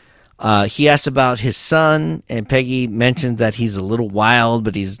 He asks about his son, and Peggy mentions that he's a little wild,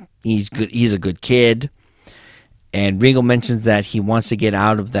 but he's good. He's a good kid. And Ringo mentions that he wants to get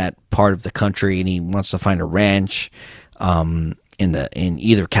out of that part of the country, and he wants to find a ranch in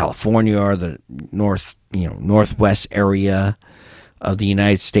either California or the northwest area of the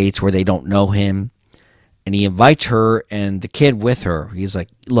United States where they don't know him. And he invites her and the kid with her. He's like,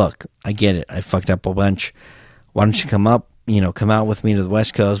 "Look, I get it. I fucked up a bunch. Why don't you come out with me to the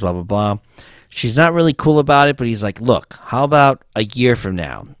West Coast, blah, blah, blah." She's not really cool about it, but he's like, "Look, how about a year from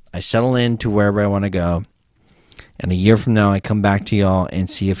now? I settle into wherever I want to go, and a year from now I come back to y'all and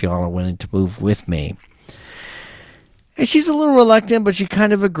see if y'all are willing to move with me." And she's a little reluctant, but she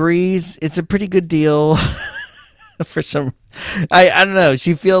kind of agrees. It's a pretty good deal. For some, I don't know.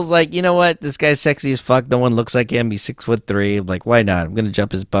 She feels like, you know what? This guy's sexy as fuck. No one looks like him. He's 6'3". I'm like, why not? I'm going to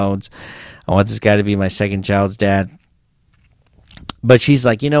jump his bones. I want this guy to be my second child's dad. But she's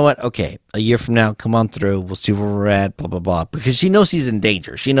like, you know what? Okay, a year from now, come on through. We'll see where we're at, blah, blah, blah. Because she knows he's in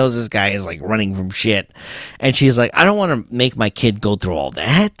danger. She knows this guy is like running from shit. And she's like, I don't want to make my kid go through all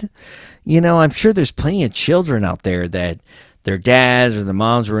that. I'm sure there's plenty of children out there that their dads or their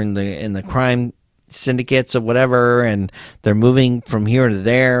moms were in the crime syndicates or whatever, and they're moving from here to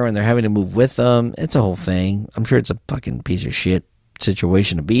there, and they're having to move with them. It's a whole thing. I'm sure it's a fucking piece of shit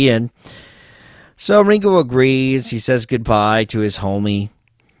situation to be in. So Ringo agrees. He says goodbye to his homie,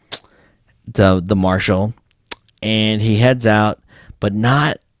 the marshal, and he heads out, but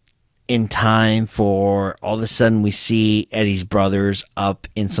not in time for all of a sudden we see Eddie's brothers up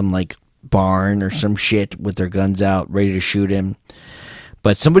in some like barn or some shit with their guns out, ready to shoot him.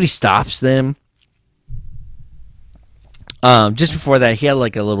 But somebody stops them. Just before that, he had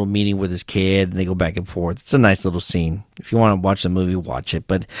like a little meeting with his kid, and they go back and forth. It's a nice little scene. If you want to watch the movie, watch it.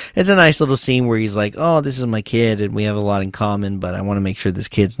 But it's a nice little scene where he's like, "Oh, this is my kid, and we have a lot in common, but I want to make sure this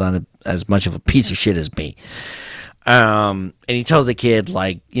kid's not as much of a piece of shit as me." And he tells the kid,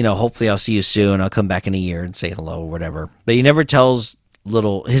 like, hopefully I'll see you soon. I'll come back in a year and say hello or whatever. But he never tells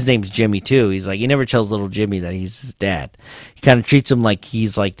his name's Jimmy too. He's like, he never tells little Jimmy that he's his dad. He kind of treats him like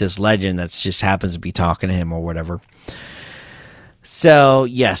he's like this legend that just happens to be talking to him or whatever. So,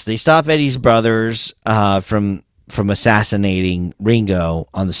 yes, they stop Eddie's brothers from assassinating Ringo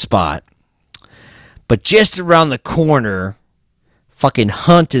on the spot. But just around the corner, fucking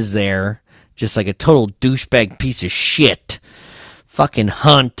Hunt is there, just like a total douchebag piece of shit. Fucking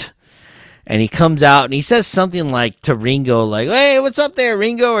Hunt. And he comes out and he says something like to Ringo, like, "Hey, what's up there,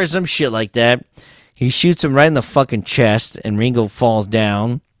 Ringo?" or some shit like that. He shoots him right in the fucking chest, and Ringo falls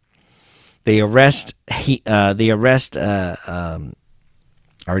down. They arrest. I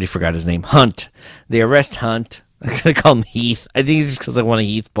already forgot his name. Hunt. They arrest Hunt. I'm gonna call him Heath. I think it's because I want a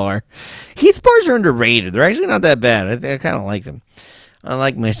Heath bar. Heath bars are underrated. They're actually not that bad. I kind of like them. I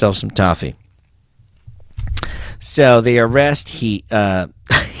like myself some toffee. So they arrest Heath.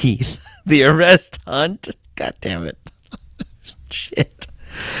 They arrest Hunt. God damn it. Shit.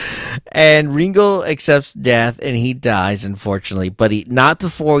 And Ringo accepts death, and he dies, unfortunately. But not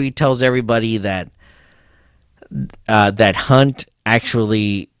before he tells everybody that Hunt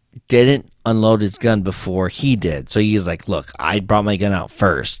actually didn't unload his gun before he did. So he's like, "Look, I brought my gun out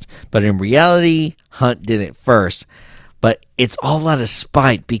first." But in reality, Hunt did it first. But it's all out of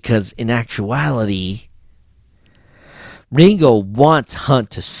spite, because in actuality, Ringo wants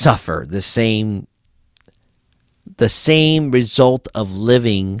Hunt to suffer the same result of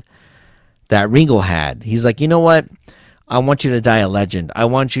living that Ringo had. He's like, "You know what? I want you to die a legend. I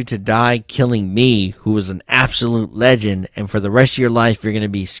want you to die killing me, who was an absolute legend, and for the rest of your life, you're going to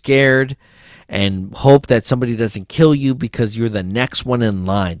be scared and hope that somebody doesn't kill you because you're the next one in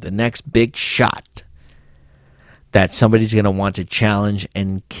line, the next big shot that somebody's going to want to challenge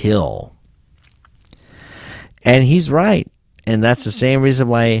and kill." And he's right. And that's the same reason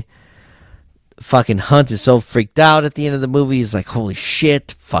why fucking Hunt is so freaked out at the end of the movie. He's like, "Holy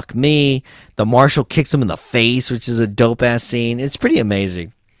shit, fuck me." The marshal kicks him in the face, which is a dope-ass scene. It's pretty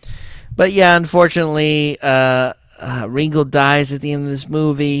amazing. But yeah, unfortunately, Ringo dies at the end of this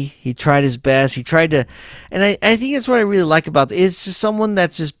movie. He tried his best. He tried to... And I think that's what I really like about it. It's just someone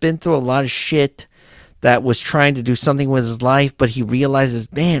that's just been through a lot of shit, that was trying to do something with his life, but he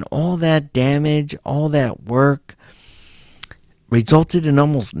realizes, man, all that damage, all that work resulted in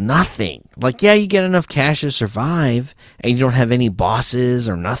almost nothing. Like, yeah, you get enough cash to survive, and you don't have any bosses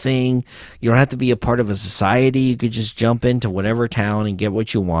or nothing. You don't have to be a part of a society. You could just jump into whatever town and get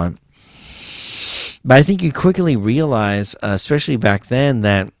what you want. But I think you quickly realize, especially back then,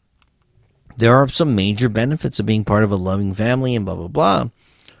 that there are some major benefits of being part of a loving family and blah, blah, blah.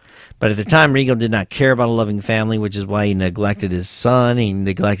 But at the time, Ringo did not care about a loving family, which is why he neglected his son. He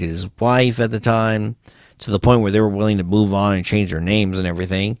neglected his wife at the time, to the point where they were willing to move on and change their names and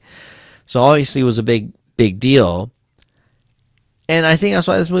everything. So obviously it was a big, big deal. And I think that's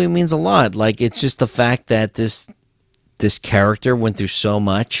why this movie means a lot. Like, it's just the fact that this character went through so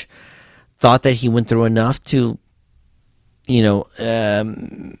much, thought that he went through enough to,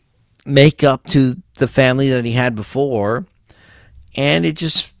 make up to the family that he had before, and it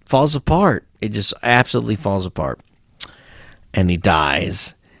just falls apart. It just absolutely falls apart. And he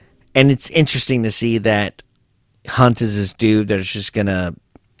dies. And it's interesting to see that Hunt is this dude that is just going to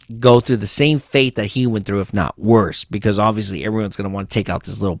go through the same fate that he went through, if not worse, because obviously everyone's going to want to take out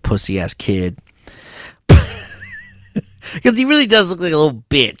this little pussy-ass kid. Because he really does look like a little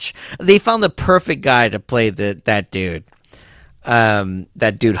bitch. They found the perfect guy to play that dude.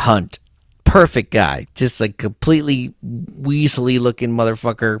 That dude Hunt. Perfect guy. Just like completely weaselly looking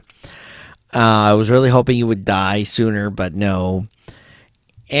motherfucker. I was really hoping he would die sooner, but no.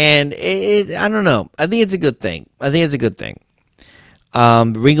 And I don't know. I think it's a good thing.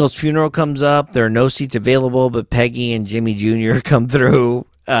 Ringo's funeral comes up. There are no seats available, but Peggy and Jimmy Jr. come through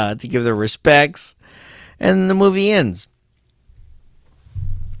to give their respects. And the movie ends.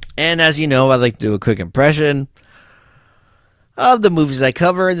 And as you know, I'd like to do a quick impression of the movies I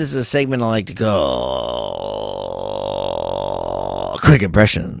cover. This is a segment I like to call Quick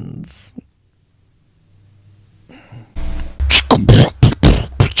Impressions.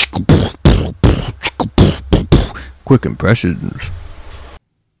 Quick Impressions.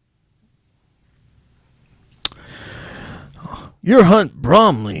 You're Hunt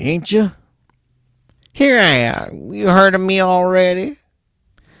Bromley, ain't you? Here I am. You heard of me already?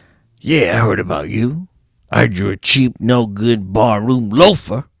 Yeah, I heard about you. I heard you're a cheap, no-good barroom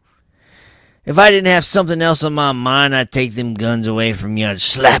loafer. If I didn't have something else on my mind, I'd take them guns away from you and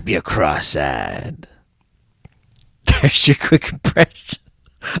slap you cross-eyed. There's your quick impression.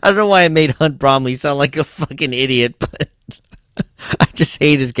 I don't know why I made Hunt Bromley sound like a fucking idiot, but I just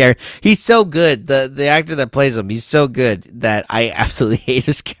hate his character. He's so good. The actor that plays him, he's so good that I absolutely hate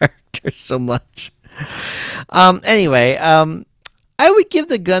his character so much. Anyway, I would give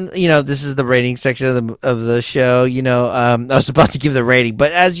the gun, this is the rating section of the show, I was about to give the rating,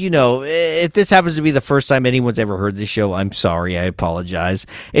 but as you know, if this happens to be the first time anyone's ever heard this show, I'm sorry, I apologize.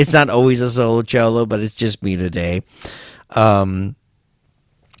 It's not always a solo cholo, but it's just me today.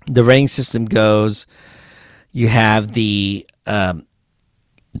 The rating system goes, you have the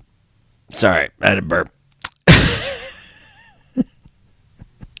Sorry, I had a burp.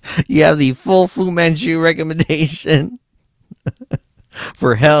 You have the full Fu Manchu recommendation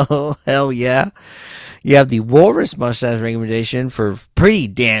for hell yeah. You have the walrus mustache recommendation for pretty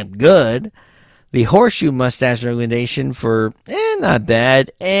damn good. The horseshoe mustache recommendation for not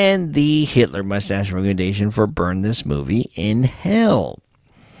bad. And the Hitler mustache recommendation for burn this movie in hell.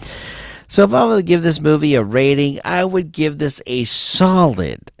 So if I were to give this movie a rating, I would give this a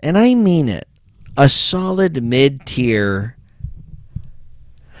solid, and I mean it, a solid mid-tier.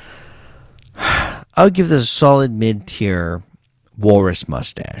 I would give this a solid mid-tier walrus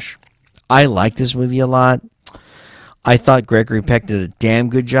mustache. I like this movie a lot. I thought Gregory Peck did a damn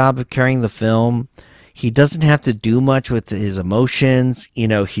good job of carrying the film. He doesn't have to do much with his emotions. You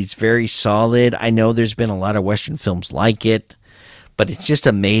know, he's very solid. I know there's been a lot of Western films like it, but it's just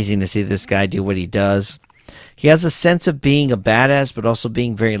amazing to see this guy do what he does. He has a sense of being a badass, but also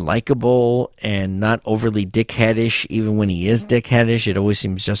being very likable and not overly dickheadish. Even when he is dickheadish, it always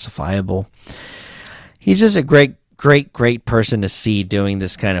seems justifiable. He's just a great person to see doing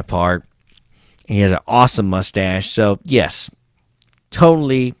this kind of part. He has an awesome mustache. So, yes,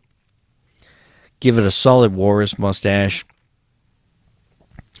 totally give it a solid walrus mustache.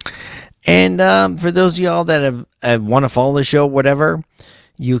 And for those of y'all that have want to follow the show, whatever,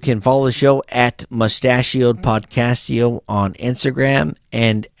 you can follow the show at Mustachioed Podcastio on Instagram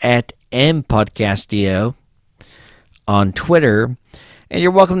and at mpodcastio on Twitter. And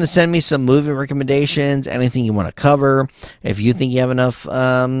you're welcome to send me some movie recommendations, anything you want to cover. If you think you have enough,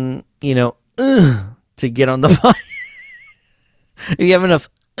 to get on the mic. If you have enough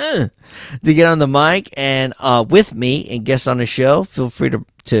to get on the mic and with me and guest on the show, feel free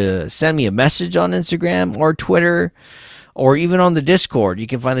to send me a message on Instagram or Twitter or even on the Discord. You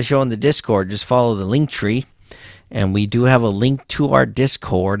can find the show on the Discord. Just follow the link tree. And we do have a link to our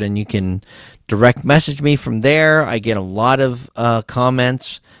Discord, and you can direct message me from there. I get a lot of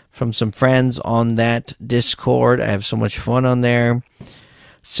comments from some friends on that Discord. I have so much fun on there.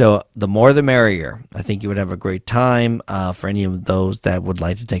 So the more the merrier. I think you would have a great time for any of those that would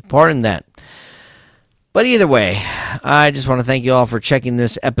like to take part in that. But either way, I just want to thank you all for checking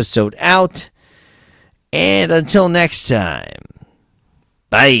this episode out. And until next time,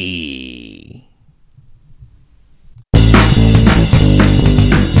 bye.